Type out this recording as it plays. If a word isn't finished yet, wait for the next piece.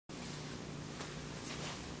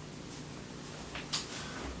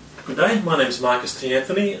Good day, my name is Marcus T.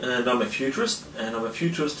 Anthony and I'm a futurist,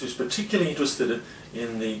 who's particularly interested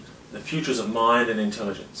in the futures of mind and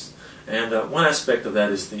intelligence. And one aspect of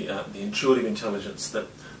that is the intuitive intelligence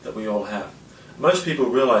that we all have. Most people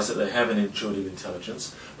realize that they have an intuitive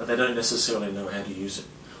intelligence, but they don't necessarily know how to use it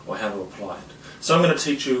or how to apply it. So I'm going to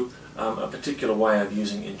teach you a particular way of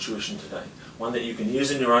using intuition today, one that you can use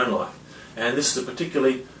in your own life. And this is a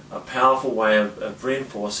particularly powerful way of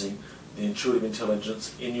reinforcing the intuitive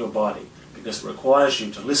intelligence in your body, because it requires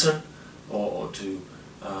you to listen or to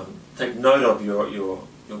take note of your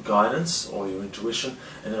guidance or your intuition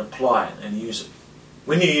and then apply it and use it.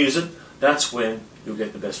 When you use it, that's when you'll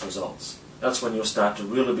get the best results. That's when you'll start to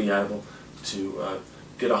really be able to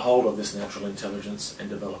get a hold of this natural intelligence and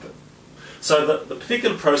develop it. So the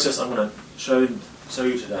particular process I'm going to show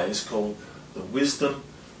you today is called the wisdom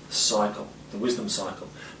cycle. The wisdom cycle.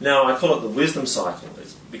 Now, I call it the wisdom cycle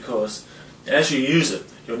because as you use it,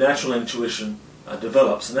 your natural intuition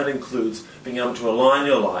develops, and that includes being able to align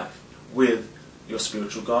your life with your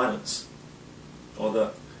spiritual guidance.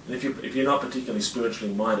 And if you're not particularly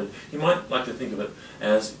spiritually minded, you might like to think of it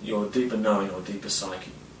as your deeper knowing or deeper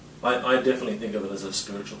psyche. I definitely think of it as a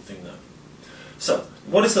spiritual thing though. So,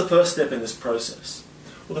 what is the first step in this process?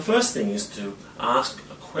 Well, the first thing is to ask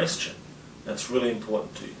a question that's really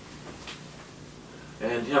important to you.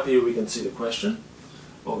 And up here we can see the question,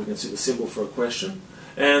 or we can see the symbol for a question.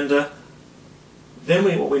 And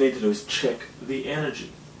then what we need to do is check the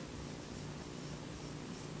energy.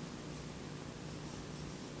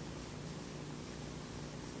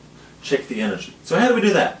 Check the energy. So how do we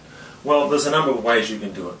do that? Well, there's a number of ways you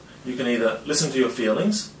can do it. You can either listen to your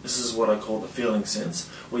feelings. This is what I call the feeling sense,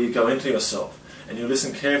 where you go into yourself and you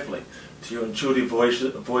listen carefully to your intuitive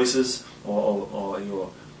voices or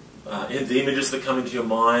the images that come into your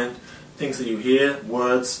mind, things that you hear,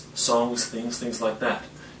 words, songs, things like that.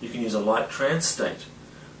 You can use a light trance state.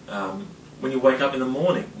 When you wake up in the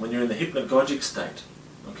morning, when you're in the hypnagogic state,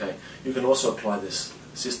 okay, you can also apply this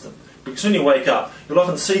system. Because when you wake up, you'll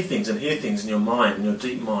often see things and hear things in your mind, in your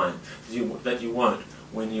deep mind, that you won't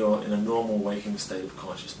when you're in a normal waking state of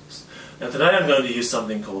consciousness. Now today I'm going to use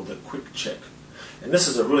something called the Quick Check. And this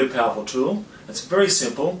is a really powerful tool. It's very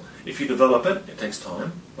simple. If you develop it, it takes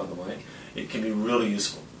time, by the way, it can be really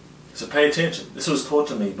useful. So pay attention. This was taught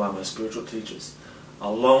to me by my spiritual teachers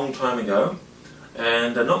a long time ago,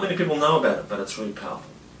 and not many people know about it, but it's really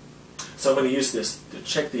powerful. So I'm going to use this to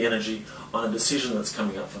check the energy on a decision that's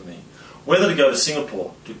coming up for me. Whether to go to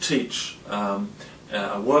Singapore to teach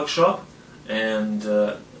a workshop and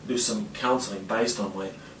do some counselling based on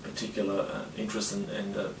my particular interest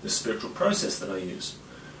and the spiritual process that I use.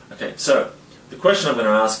 Okay, so the question I'm going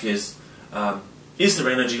to ask is there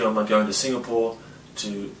energy on my going to Singapore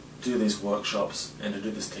to do these workshops and to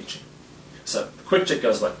do this teaching? So the Quick Check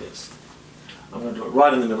goes like this. I'm going to do it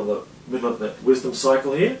right in the middle of the wisdom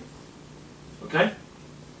cycle here. Okay?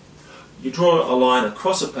 You draw a line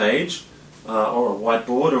across a page or a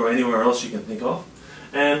whiteboard or anywhere else you can think of,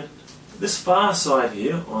 and this far side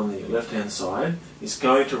here on the left hand side is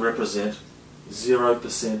going to represent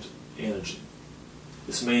 0% energy.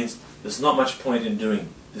 This means there's not much point in doing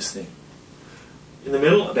this thing. In the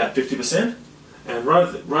middle, about 50%, and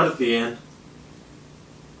right at the end,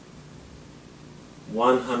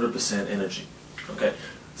 100% energy. Okay,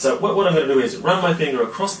 so what I'm going to do is run my finger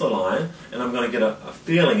across the line, and I'm going to get a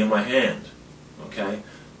feeling in my hand, okay,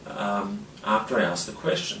 after I ask the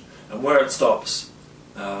question. And where it stops,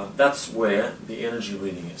 that's where the energy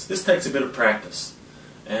reading is. This takes a bit of practice,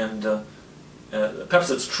 and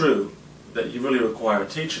perhaps it's true that you really require a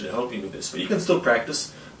teacher to help you with this, but you can still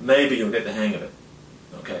practice. Maybe you'll get the hang of it.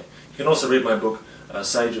 Okay. You can also read my book,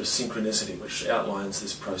 Sage of Synchronicity, which outlines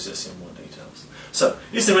this process in more details. So,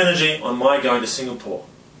 is there energy on my going to Singapore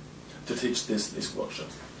to teach this workshop?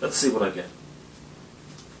 Let's see what I get.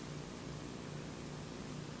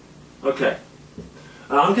 Okay.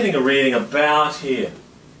 I'm getting a reading about here.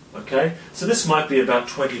 Okay, so this might be about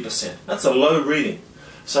 20%. That's a low reading.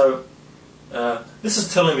 So this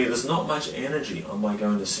is telling me there's not much energy on my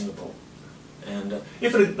going to Singapore. And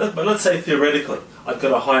but let's say theoretically I've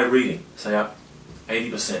got a high reading, say up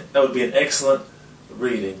 80%. That would be an excellent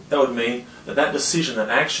reading. That would mean that decision, that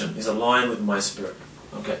action, is aligned with my spirit.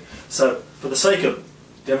 Okay, so for the sake of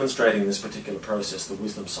demonstrating this particular process, the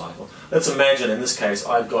wisdom cycle, let's imagine in this case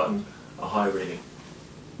I've gotten a high reading.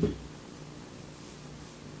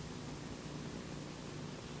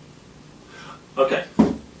 Okay,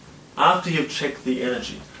 after you've checked the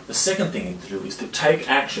energy, the second thing you need to do is to take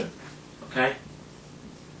action. Okay?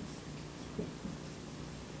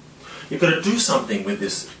 You've got to do something with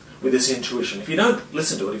this intuition. If you don't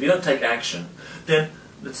listen to it, if you don't take action, then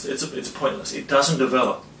it's pointless. It doesn't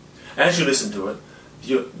develop. As you listen to it,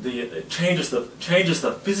 it changes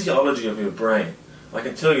the physiology of your brain. I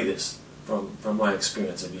can tell you this from my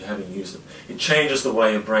experience of you having used it. It changes the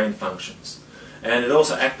way your brain functions. And it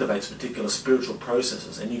also activates particular spiritual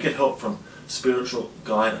processes, and you get help from spiritual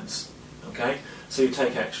guidance. Okay? So you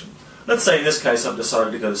take action. Let's say in this case I've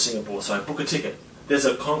decided to go to Singapore, so I book a ticket. There's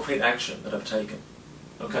a concrete action that I've taken.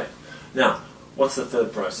 Okay. Now, what's the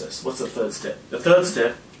third process? What's the third step? The third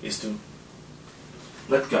step is to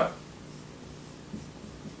let go.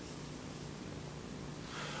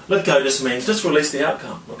 Let go just means just release the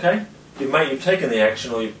outcome. Okay? You've taken the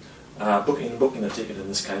action, or you've booking the ticket in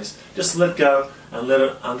this case. Just let go and let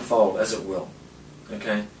it unfold as it will.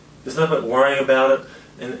 Okay? There's no point worrying about it.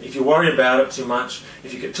 And if you worry about it too much,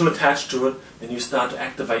 if you get too attached to it, then you start to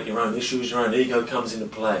activate your own issues, your own ego comes into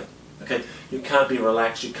play. Okay? You can't be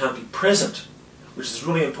relaxed, you can't be present, which is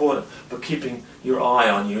really important for keeping your eye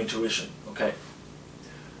on your intuition. Okay?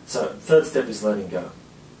 So, third step is letting go.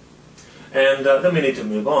 And then we need to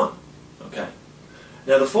move on. Okay?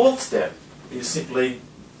 Now the fourth step is simply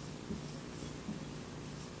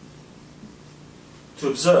to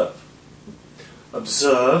observe.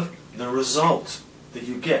 Observe the result that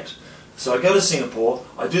you get. So I go to Singapore,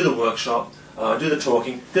 I do the workshop, I do the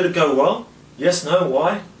talking. Did it go well? Yes, no,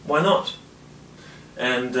 why? Why not?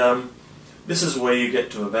 And this is where you get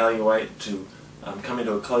to evaluate, to come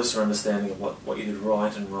into a closer understanding of what you did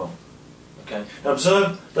right and wrong. Okay? Now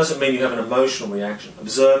observe doesn't mean you have an emotional reaction.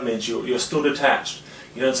 Observe means you're still detached.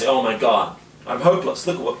 You don't say, oh my God, I'm hopeless,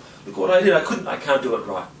 look what I did, I can't do it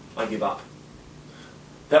right, I give up.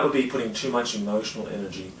 That would be putting too much emotional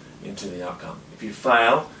energy into the outcome. If you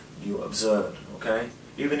fail, you observe it, okay?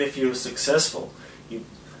 Even if you're successful,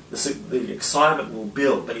 the excitement will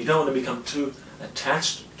build, but you don't want to become too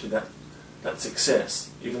attached to that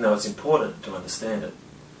success, even though it's important to understand it,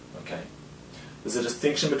 okay? There's a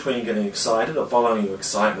distinction between getting excited or following your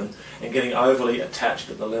excitement and getting overly attached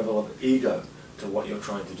at the level of ego to what you're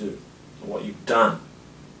trying to do, or what you've done.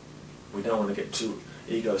 We don't want to get too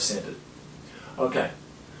ego-centered. Okay,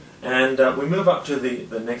 and we move up to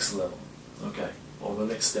the next level, okay, or the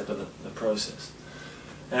next step of the process.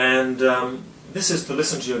 And this is to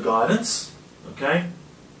listen to your guidance, okay?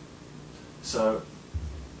 So,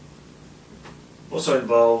 also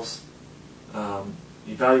involves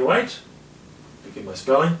evaluate, forgive my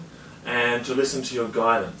spelling, and to listen to your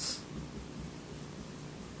guidance.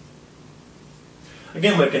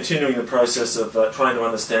 Again, we're continuing the process of trying to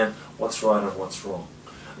understand what's right and what's wrong.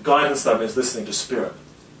 Guidance, though, means listening to spirit,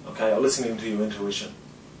 okay, or listening to your intuition,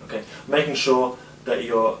 okay, making sure that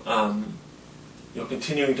you're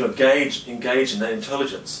continuing to engage in that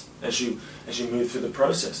intelligence as you move through the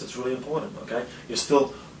process. It's really important, okay. You're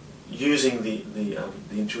still using the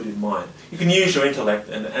intuitive mind. You can use your intellect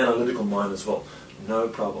and analytical mind as well, no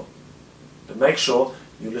problem. But make sure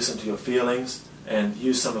you listen to your feelings and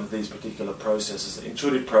use some of these particular processes,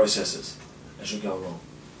 intuitive processes, as you go along.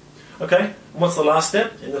 Okay, and what's the last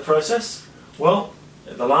step in the process? Well,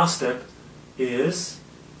 the last step is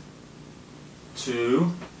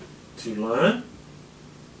to learn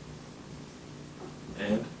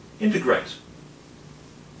and integrate.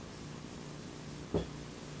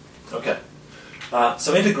 Okay,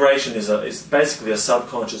 so integration is basically a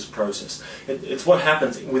subconscious process. It's what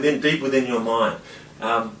happens deep within your mind.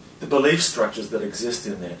 The belief structures that exist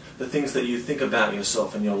in there, the things that you think about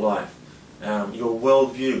yourself and your life, your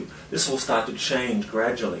worldview. This will start to change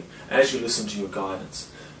gradually as you listen to your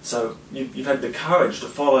guidance. So you've had the courage to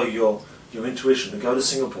follow your intuition, to go to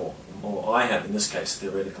Singapore, or I have in this case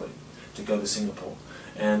theoretically, to go to Singapore.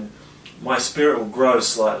 And my spirit will grow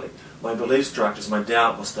slightly. My belief structures, my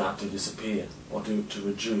doubt will start to disappear or to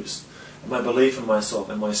reduce. And my belief in myself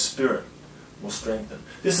and my spirit will strengthen.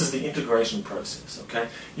 This is the integration process, okay?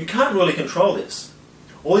 You can't really control this.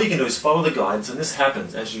 All you can do is follow the guidance, and this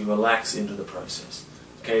happens as you relax into the process.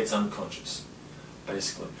 Okay, it's unconscious,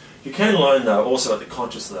 basically. You can learn, though, also at the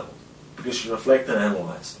conscious level, because you reflect and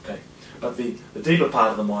analyze, okay? But the deeper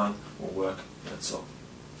part of the mind will work itself.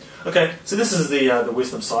 Okay, so this is the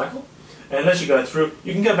wisdom cycle, and as you go through,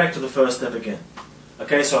 you can go back to the first step again.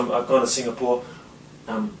 Okay, so I've gone to Singapore.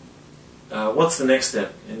 What's the next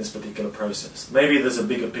step in this particular process? Maybe there's a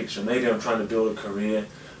bigger picture. Maybe I'm trying to build a career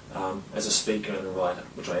as a speaker and a writer,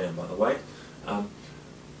 which I am, by the way.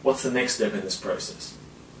 What's the next step in this process?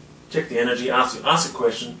 Check the energy, ask a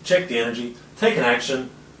question, check the energy, take an action,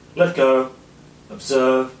 let go,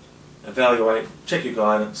 observe, evaluate, check your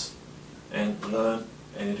guidance, and learn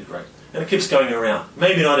and integrate. And it keeps going around.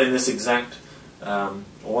 Maybe not in this exact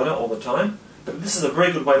order all the time, but this is a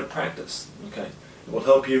very good way to practice. Okay, it will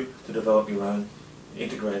help you to develop your own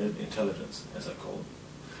integrated intelligence, as I call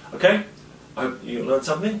it. Okay, I hope you learned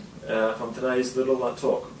something from today's little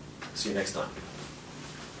talk. See you next time.